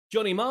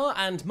Johnny Marr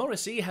and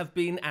Morrissey have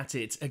been at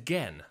it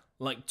again,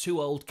 like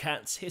two old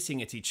cats hissing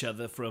at each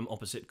other from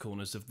opposite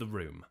corners of the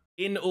room.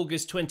 In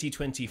August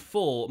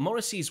 2024,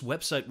 Morrissey's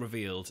website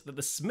revealed that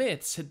the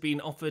Smiths had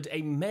been offered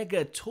a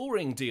mega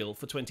touring deal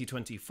for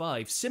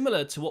 2025,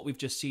 similar to what we've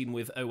just seen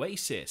with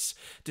Oasis,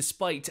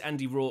 despite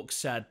Andy Rourke's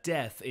sad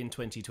death in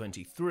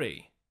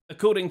 2023.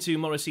 According to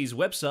Morrissey's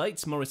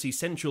website,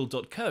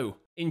 morrisseycentral.co,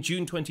 in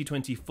June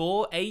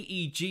 2024,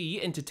 AEG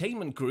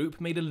Entertainment Group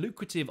made a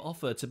lucrative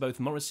offer to both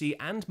Morrissey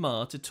and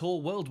Marr to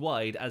tour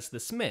worldwide as the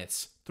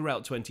Smiths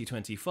throughout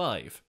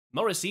 2025.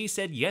 Morrissey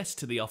said yes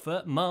to the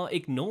offer, Marr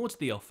ignored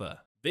the offer.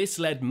 This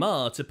led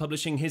Marr to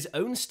publishing his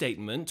own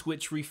statement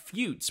which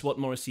refutes what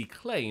Morrissey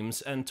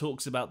claims and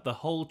talks about the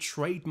whole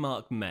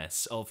trademark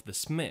mess of the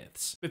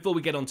Smiths. Before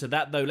we get onto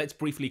that though, let's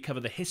briefly cover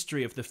the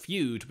history of the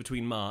feud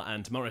between Marr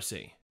and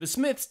Morrissey. The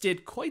Smiths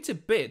did quite a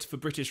bit for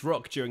British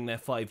rock during their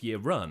 5-year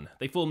run.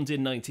 They formed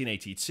in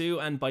 1982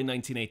 and by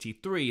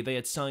 1983 they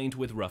had signed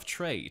with Rough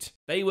Trade.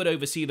 They would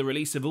oversee the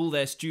release of all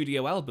their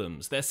studio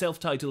albums, their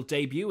self-titled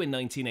debut in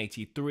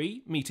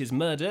 1983, Meet Is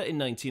Murder in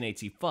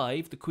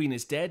 1985, The Queen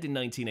Is Dead in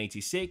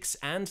 1986,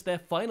 and their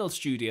final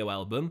studio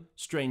album,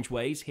 Strange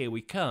Ways, Here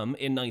We Come,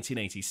 in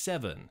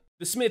 1987.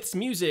 The Smiths'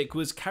 music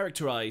was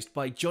characterised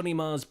by Johnny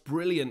Marr's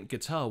brilliant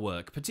guitar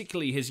work,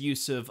 particularly his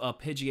use of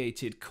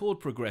arpeggiated chord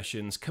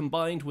progressions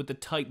combined with the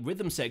tight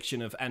rhythm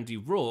section of Andy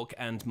Rourke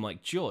and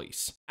Mike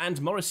Joyce,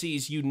 and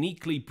Morrissey's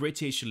uniquely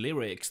British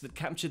lyrics that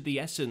captured the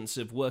essence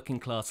of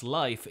working-class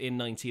life in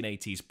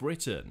 1980s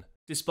Britain.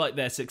 Despite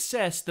their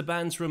success, the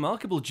band's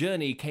remarkable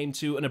journey came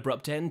to an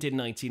abrupt end in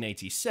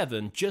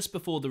 1987, just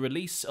before the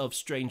release of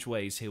Strange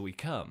Ways, Here We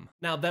Come.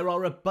 Now, there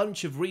are a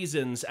bunch of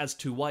reasons as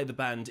to why the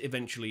band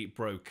eventually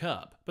broke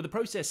up, but the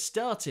process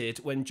started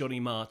when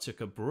Johnny Marr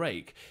took a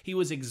break. He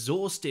was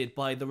exhausted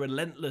by the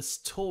relentless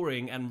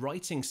touring and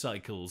writing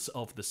cycles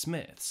of the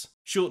Smiths.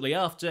 Shortly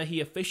after,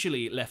 he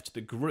officially left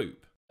the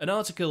group. An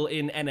article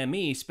in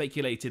NME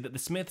speculated that the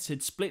Smiths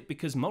had split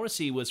because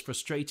Morrissey was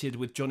frustrated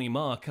with Johnny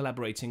Marr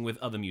collaborating with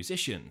other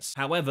musicians.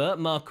 However,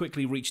 Marr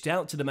quickly reached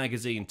out to the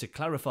magazine to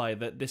clarify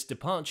that this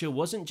departure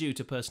wasn't due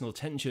to personal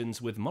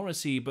tensions with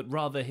Morrissey, but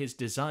rather his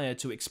desire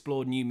to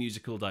explore new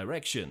musical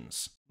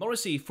directions.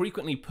 Morrissey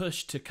frequently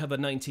pushed to cover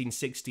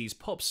 1960s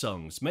pop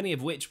songs, many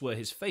of which were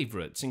his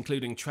favourites,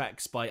 including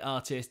tracks by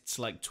artists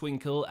like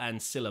Twinkle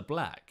and Cilla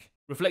Black.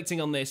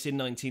 Reflecting on this in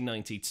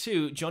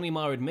 1992, Johnny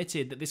Marr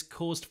admitted that this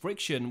caused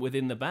friction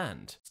within the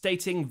band,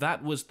 stating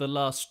that was the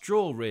last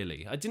straw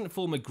really, I didn't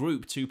form a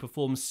group to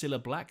perform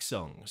Cilla Black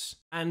songs.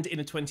 And in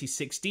a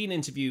 2016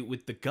 interview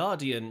with The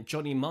Guardian,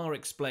 Johnny Marr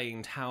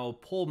explained how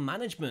poor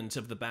management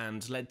of the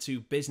band led to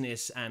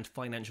business and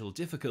financial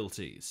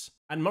difficulties.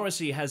 And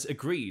Morrissey has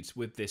agreed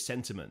with this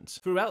sentiment.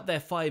 Throughout their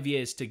 5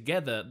 years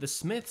together, the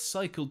Smiths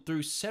cycled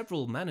through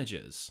several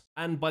managers.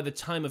 And by the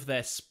time of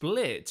their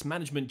split,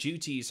 management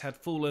duties had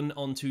fallen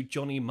onto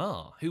Johnny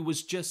Marr, who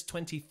was just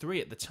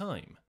 23 at the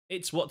time.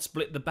 It's what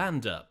split the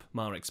band up,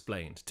 Marr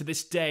explained. To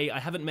this day, I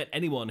haven't met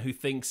anyone who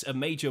thinks a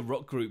major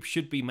rock group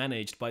should be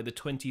managed by the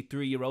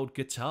 23-year-old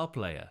guitar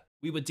player.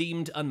 We were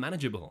deemed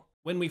unmanageable.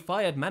 When we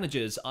fired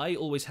managers, I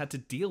always had to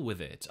deal with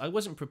it. I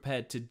wasn't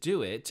prepared to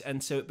do it,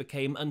 and so it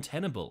became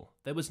untenable.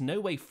 There was no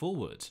way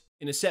forward.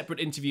 In a separate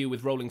interview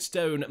with Rolling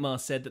Stone, Marr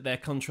said that their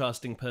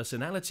contrasting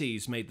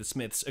personalities made the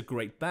Smiths a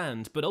great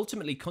band, but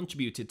ultimately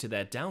contributed to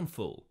their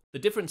downfall. The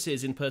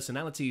differences in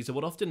personalities are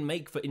what often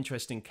make for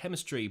interesting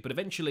chemistry, but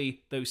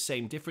eventually, those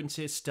same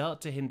differences start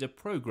to hinder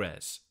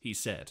progress, he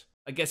said.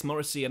 I guess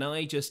Morrissey and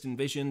I just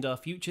envisioned our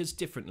futures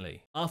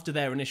differently. After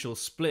their initial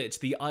split,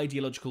 the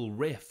ideological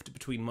rift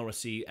between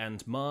Morrissey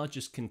and Marr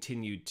just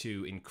continued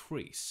to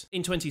increase.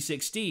 In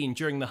 2016,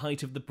 during the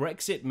height of the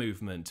Brexit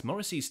movement,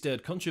 Morrissey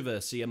stirred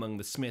controversy among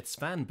the Smiths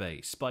fan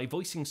base by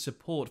voicing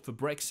support for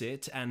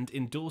Brexit and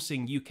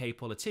endorsing UK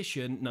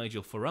politician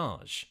Nigel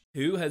Farage,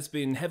 who has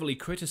been heavily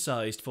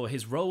criticised for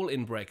his role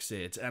in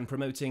Brexit and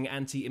promoting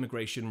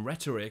anti-immigration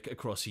rhetoric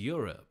across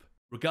Europe.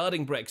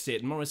 Regarding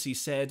Brexit, Morrissey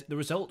said, "The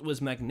result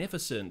was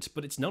magnificent,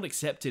 but it's not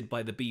accepted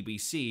by the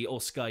BBC or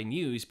Sky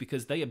News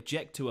because they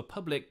object to a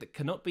public that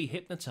cannot be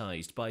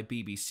hypnotised by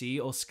BBC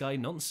or Sky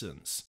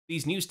nonsense.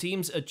 These news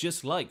teams are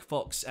just like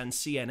Fox and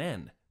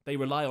CNN. They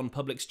rely on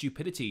public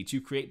stupidity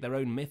to create their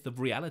own myth of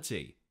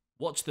reality.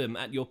 Watch them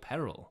at your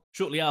peril."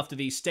 Shortly after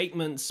these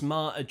statements,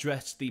 Marr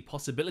addressed the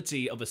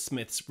possibility of a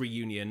Smiths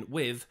reunion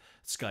with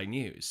Sky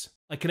News.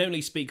 "I can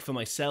only speak for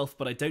myself,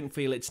 but I don't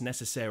feel it's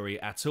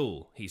necessary at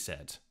all," he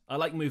said. "I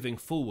like moving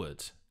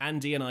forward.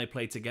 Andy and I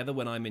play together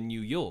when I'm in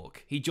New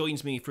York. He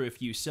joins me for a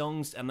few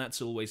songs, and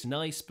that's always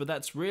nice, but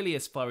that's really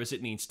as far as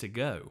it needs to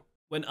go."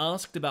 When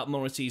asked about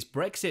Morrissey's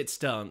Brexit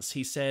stance,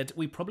 he said,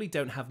 "We probably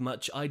don't have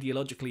much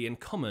ideologically in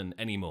common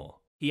anymore."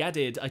 He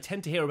added, "I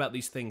tend to hear about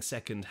these things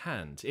second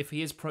hand. If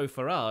he is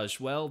pro-Farage,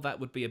 well,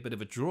 that would be a bit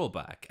of a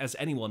drawback, as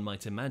anyone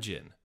might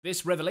imagine."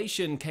 This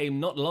revelation came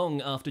not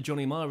long after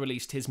Johnny Marr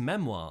released his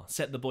memoir,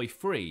 Set the Boy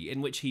Free,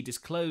 in which he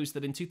disclosed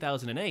that in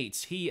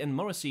 2008, he and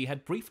Morrissey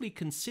had briefly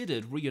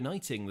considered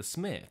reuniting the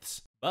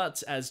Smiths.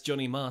 But as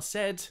Johnny Marr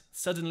said,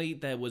 suddenly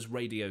there was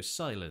radio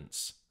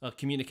silence. Our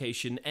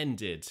communication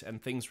ended,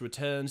 and things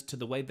returned to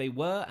the way they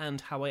were and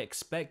how I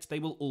expect they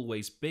will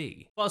always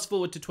be. Fast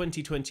forward to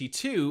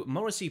 2022,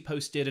 Morrissey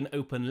posted an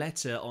open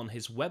letter on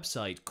his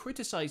website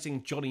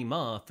criticising Johnny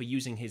Marr for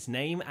using his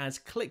name as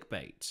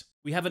clickbait.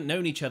 "We haven't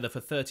known each other for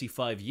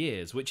 35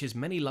 years, which is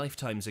many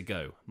lifetimes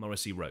ago,"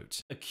 Morrissey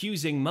wrote,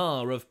 accusing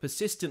Marr of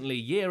persistently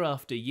year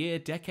after year,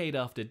 decade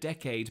after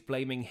decade,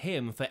 blaming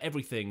him for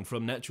everything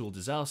from natural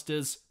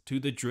disasters to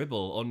the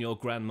dribble on your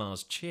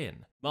grandma's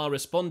chin. Marr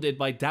responded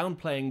by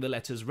downplaying the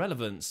letter's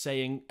relevance,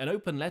 saying an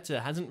open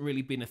letter hasn't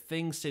really been a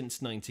thing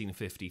since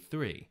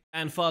 1953.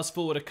 And fast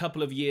forward a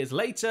couple of years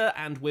later,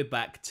 and we're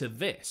back to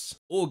this.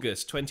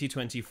 August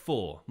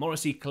 2024,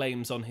 Morrissey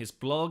claims on his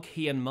blog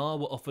he and Marr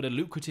were offered a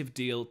lucrative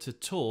deal to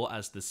tour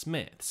as the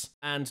Smiths.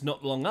 And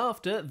not long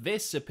after,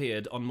 this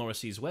appeared on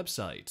Morrissey's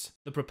website.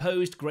 The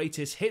proposed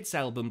greatest hits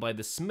album by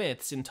the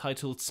Smiths,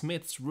 entitled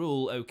Smiths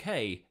Rule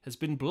OK, has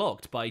been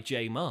blocked by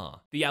J.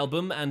 Marr. The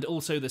album and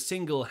also the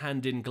single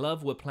Hand in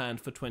Glove were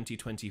planned for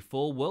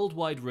 2024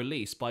 worldwide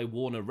release by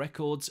Warner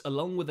Records,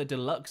 along with a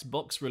deluxe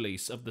box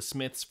release of the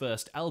Smiths'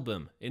 first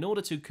album in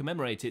order to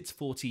commemorate its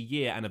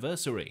 40-year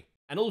anniversary,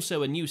 and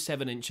also a new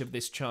 7-inch of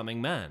this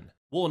charming man.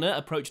 Warner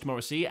approached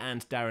Morrissey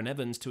and Darren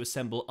Evans to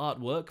assemble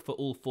artwork for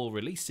all 4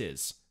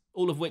 releases,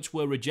 all of which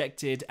were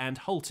rejected and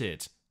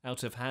halted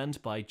out of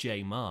hand by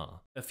J.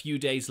 Marr. A few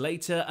days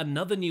later,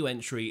 another new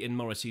entry in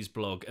Morrissey's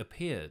blog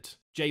appeared.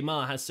 J.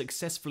 Marr has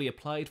successfully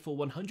applied for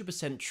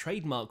 100%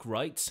 trademark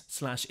rights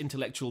 /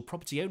 intellectual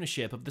property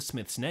ownership of the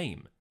Smiths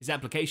name. His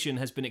application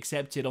has been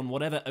accepted on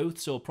whatever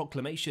oaths or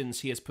proclamations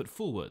he has put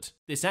forward.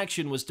 This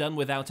action was done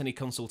without any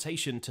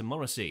consultation to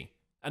Morrissey,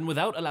 and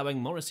without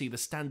allowing Morrissey the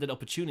standard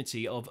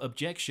opportunity of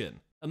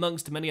objection.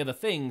 Amongst many other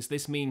things,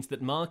 this means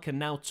that Marr can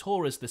now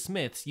tour as the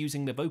Smiths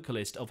using the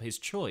vocalist of his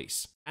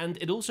choice. And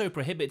it also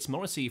prohibits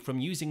Morrissey from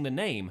using the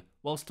name,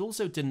 whilst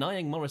also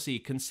denying Morrissey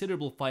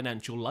considerable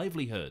financial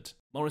livelihood.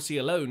 Morrissey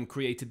alone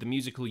created the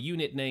musical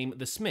unit name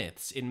The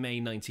Smiths in May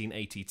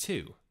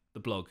 1982, the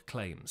blog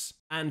claims.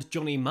 And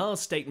Johnny Marr's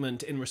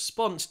statement in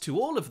response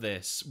to all of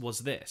this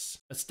was this.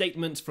 A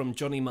statement from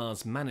Johnny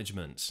Marr's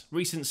management.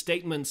 Recent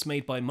statements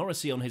made by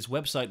Morrissey on his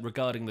website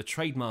regarding the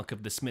trademark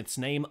of the Smiths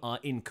name are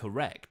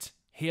incorrect.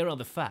 Here are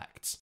the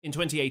facts. In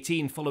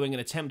 2018, following an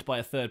attempt by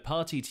a third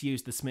party to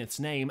use the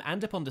Smiths name,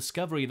 and upon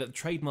discovery that the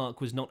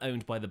trademark was not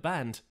owned by the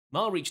band,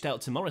 Marr reached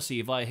out to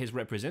Morrissey via his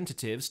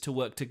representatives to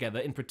work together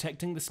in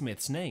protecting the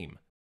Smiths name.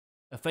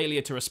 A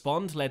failure to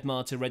respond led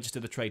Marr to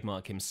register the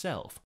trademark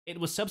himself. It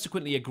was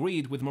subsequently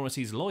agreed with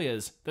Morrissey's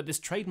lawyers that this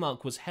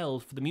trademark was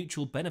held for the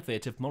mutual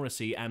benefit of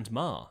Morrissey and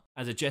Marr.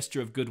 As a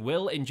gesture of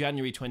goodwill, in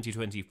January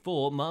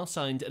 2024, Marr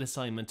signed an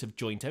assignment of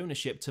joint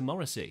ownership to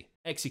Morrissey.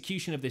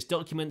 Execution of this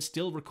document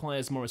still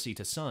requires Morrissey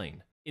to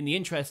sign. In the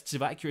interests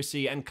of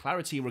accuracy and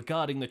clarity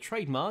regarding the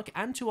trademark,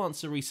 and to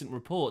answer recent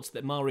reports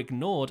that Marr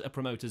ignored a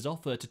promoter's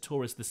offer to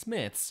tour as the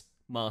Smiths,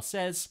 Marr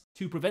says,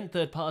 "To prevent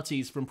third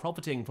parties from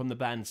profiting from the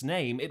band's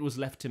name, it was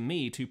left to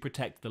me to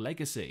protect the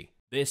legacy.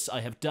 This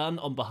I have done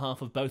on behalf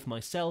of both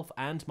myself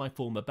and my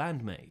former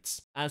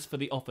bandmates. As for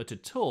the offer to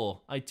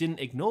tour, I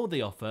didn't ignore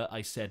the offer,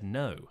 I said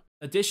no."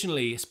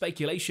 Additionally,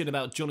 speculation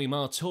about Johnny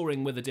Marr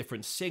touring with a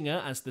different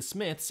singer as the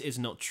Smiths is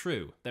not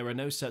true. There are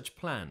no such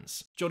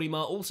plans. Johnny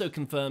Marr also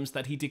confirms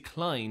that he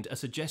declined a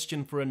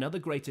suggestion for another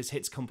greatest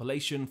hits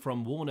compilation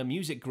from Warner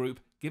Music Group,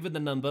 given the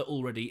number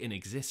already in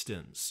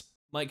existence.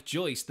 Mike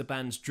Joyce, the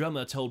band's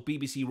drummer, told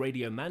BBC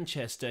Radio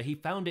Manchester he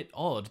found it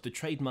odd the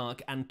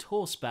trademark and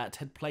tour spat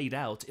had played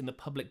out in the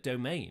public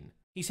domain.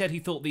 He said he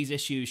thought these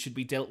issues should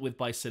be dealt with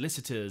by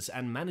solicitors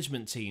and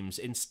management teams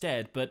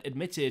instead, but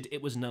admitted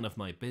it was none of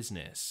my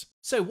business.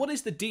 So what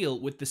is the deal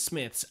with the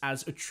Smiths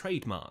as a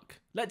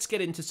trademark? Let's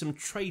get into some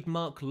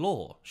trademark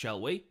law,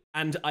 shall we?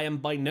 And I am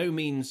by no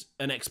means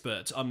an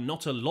expert. I'm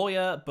not a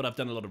lawyer, but I've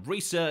done a lot of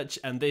research,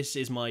 and this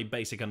is my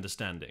basic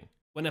understanding.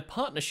 When a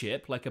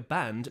partnership, like a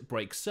band,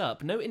 breaks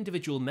up, no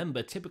individual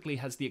member typically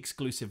has the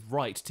exclusive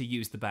right to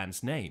use the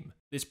band's name.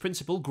 This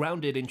principle,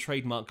 grounded in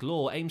trademark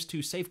law, aims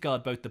to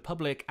safeguard both the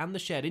public and the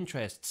shared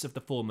interests of the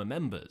former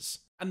members.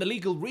 And the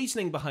legal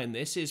reasoning behind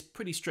this is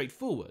pretty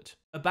straightforward.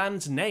 A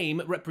band's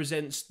name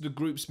represents the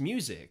group's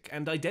music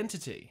and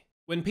identity.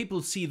 When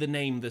people see the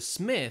name The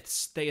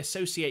Smiths, they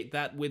associate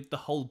that with the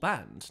whole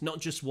band,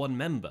 not just one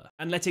member.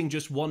 And letting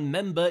just one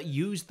member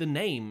use the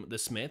name The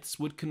Smiths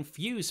would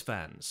confuse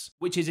fans,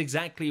 which is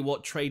exactly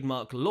what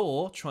trademark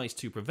law tries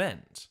to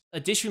prevent.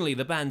 Additionally,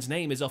 the band's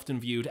name is often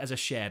viewed as a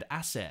shared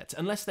asset.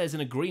 Unless there's an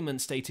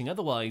agreement stating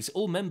otherwise,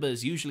 all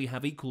members usually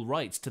have equal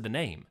rights to the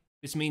name.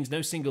 This means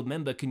no single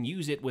member can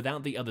use it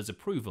without the other's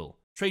approval.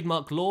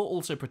 Trademark law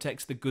also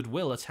protects the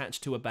goodwill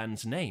attached to a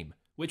band's name,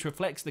 which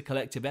reflects the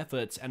collective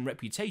efforts and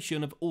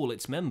reputation of all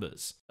its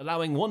members.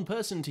 Allowing one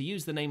person to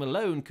use the name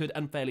alone could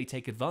unfairly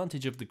take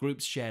advantage of the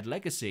group's shared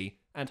legacy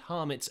and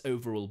harm its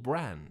overall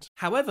brand.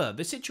 However,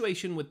 the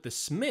situation with the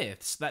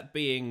Smiths, that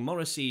being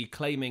Morrissey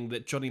claiming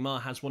that Johnny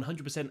Marr has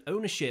 100%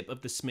 ownership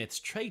of the Smiths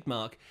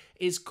trademark,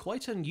 is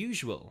quite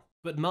unusual.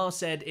 But Marr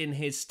said in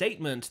his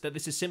statement that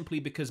this is simply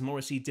because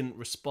Morrissey didn't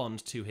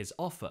respond to his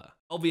offer.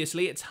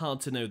 Obviously, it's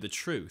hard to know the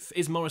truth.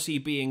 Is Morrissey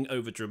being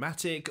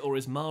overdramatic, or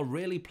is Marr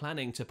really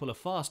planning to pull a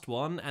fast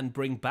one and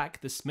bring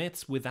back the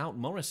Smiths without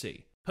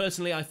Morrissey?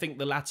 Personally, I think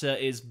the latter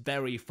is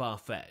very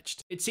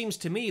far-fetched. It seems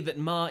to me that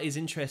Marr is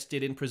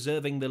interested in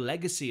preserving the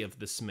legacy of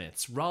the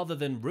Smiths rather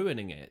than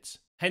ruining it.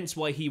 Hence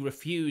why he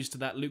refused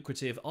that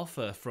lucrative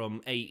offer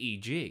from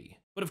AEG.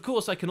 But of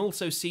course, I can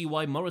also see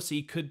why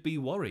Morrissey could be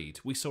worried.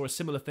 We saw a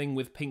similar thing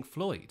with Pink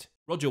Floyd.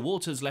 Roger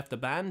Waters left the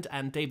band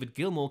and David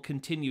Gilmour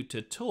continued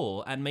to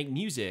tour and make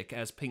music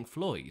as Pink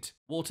Floyd.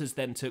 Waters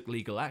then took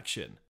legal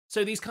action.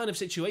 So these kind of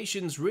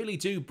situations really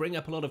do bring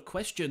up a lot of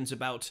questions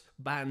about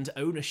band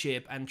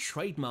ownership and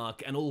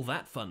trademark and all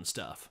that fun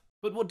stuff.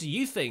 But what do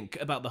you think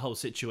about the whole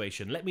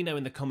situation? Let me know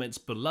in the comments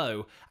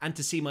below, and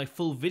to see my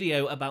full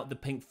video about the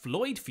Pink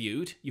Floyd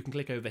feud, you can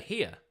click over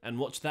here and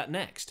watch that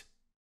next.